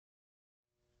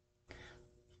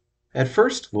At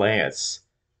first glance,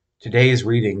 today's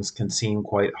readings can seem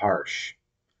quite harsh.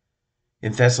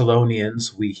 In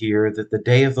Thessalonians, we hear that the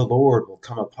day of the Lord will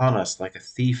come upon us like a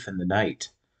thief in the night.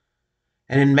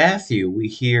 And in Matthew, we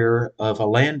hear of a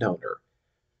landowner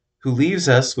who leaves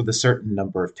us with a certain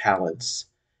number of talents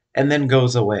and then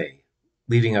goes away,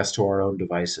 leaving us to our own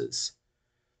devices.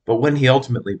 But when he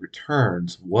ultimately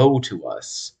returns, woe to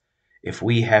us if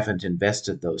we haven't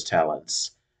invested those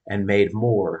talents and made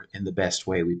more in the best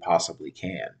way we possibly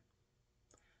can.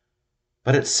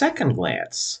 But at second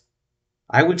glance,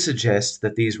 I would suggest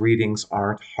that these readings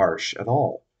aren't harsh at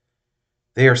all.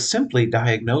 They are simply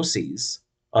diagnoses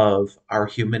of our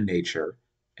human nature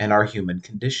and our human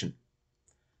condition.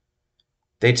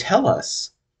 They tell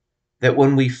us that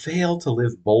when we fail to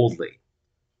live boldly,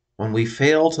 when we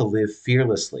fail to live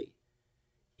fearlessly,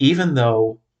 even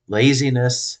though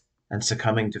laziness and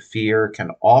succumbing to fear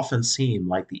can often seem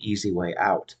like the easy way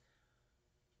out,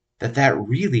 that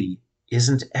really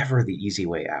isn't ever the easy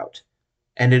way out,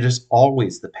 and it is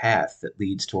always the path that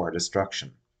leads to our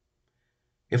destruction.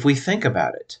 If we think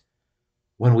about it,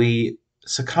 when we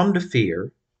succumb to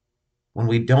fear, when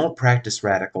we don't practice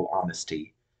radical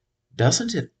honesty,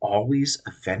 doesn't it always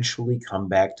eventually come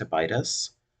back to bite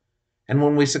us? And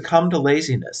when we succumb to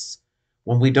laziness,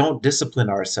 when we don't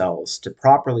discipline ourselves to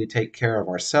properly take care of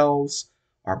ourselves,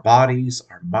 our bodies,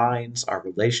 our minds, our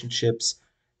relationships,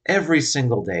 every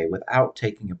single day without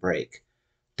taking a break,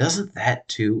 doesn't that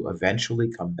too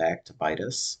eventually come back to bite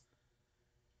us?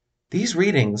 These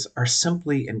readings are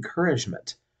simply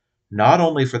encouragement, not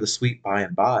only for the sweet by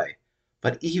and by,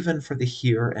 but even for the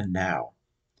here and now.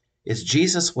 It's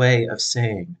Jesus' way of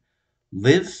saying,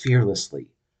 live fearlessly,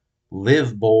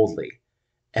 live boldly,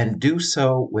 and do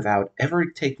so without ever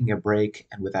taking a break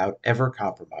and without ever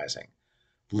compromising.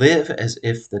 Live as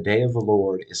if the day of the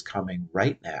Lord is coming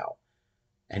right now,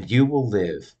 and you will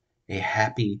live a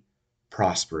happy,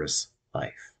 prosperous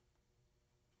life.